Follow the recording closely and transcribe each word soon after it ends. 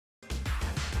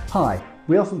Hi,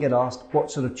 we often get asked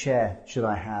what sort of chair should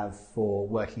I have for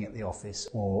working at the office,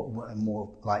 or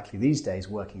more likely these days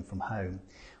working from home.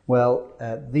 Well,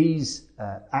 these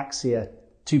Axia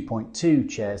 2.2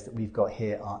 chairs that we've got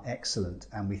here are excellent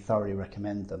and we thoroughly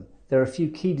recommend them. There are a few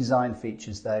key design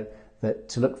features though that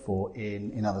to look for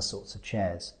in other sorts of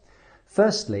chairs.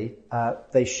 Firstly,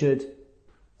 they should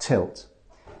tilt.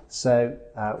 So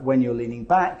when you're leaning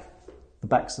back, the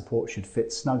back support should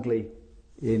fit snugly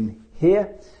in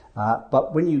here.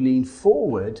 But when you lean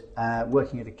forward,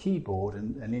 working at a keyboard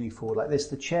and leaning forward like this,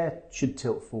 the chair should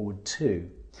tilt forward too.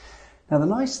 Now the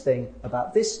nice thing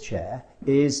about this chair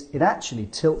is it actually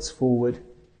tilts forward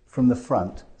from the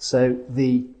front. So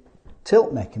the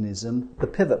tilt mechanism, the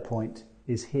pivot point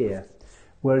is here.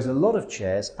 Whereas a lot of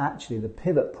chairs, actually the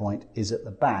pivot point is at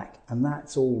the back, and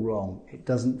that's all wrong. It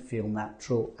doesn't feel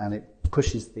natural and it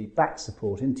pushes the back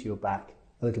support into your back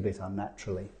a little bit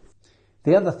unnaturally.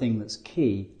 The other thing that's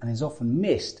key and is often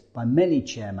missed by many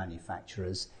chair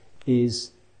manufacturers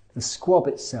is the squab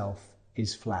itself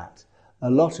is flat. A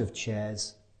lot of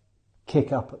chairs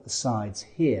kick up at the sides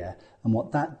here, and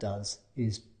what that does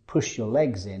is push your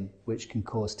legs in, which can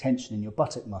cause tension in your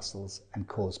buttock muscles and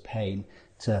cause pain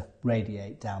to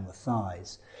radiate down the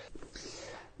thighs.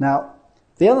 Now,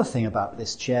 the other thing about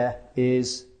this chair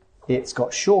is it's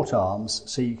got short arms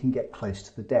so you can get close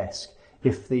to the desk.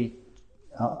 If the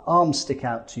arms stick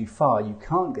out too far, you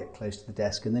can't get close to the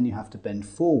desk, and then you have to bend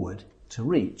forward to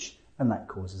reach, and that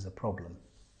causes a problem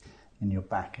in your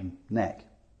back and neck.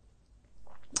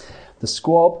 The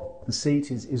squab, the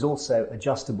seat, is also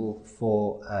adjustable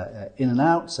for in and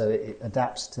out, so it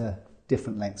adapts to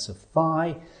different lengths of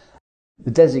thigh.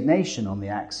 The designation on the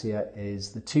Axia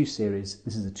is the 2 series.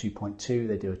 This is a 2.2,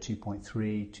 they do a 2.3,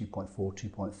 2.4,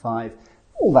 2.5.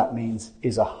 All that means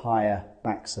is a higher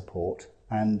back support.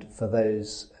 And for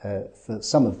those, for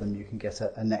some of them, you can get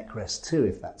a neck rest too,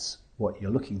 if that's what you're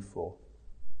looking for.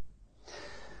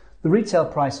 The retail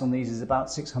price on these is about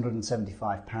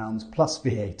 £675 plus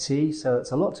VAT, so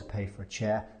it's a lot to pay for a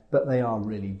chair, but they are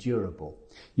really durable.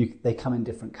 They come in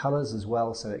different colours as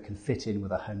well, so it can fit in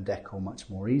with a home decor much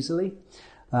more easily.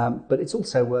 But it's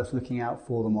also worth looking out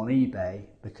for them on eBay,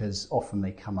 because often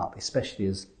they come up, especially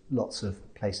as lots of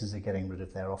places are getting rid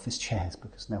of their office chairs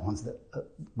because no one's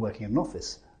working in an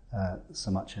office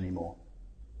so much anymore.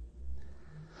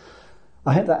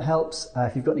 I hope that helps.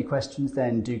 If you've got any questions,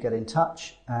 then do get in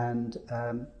touch and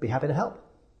be happy to help.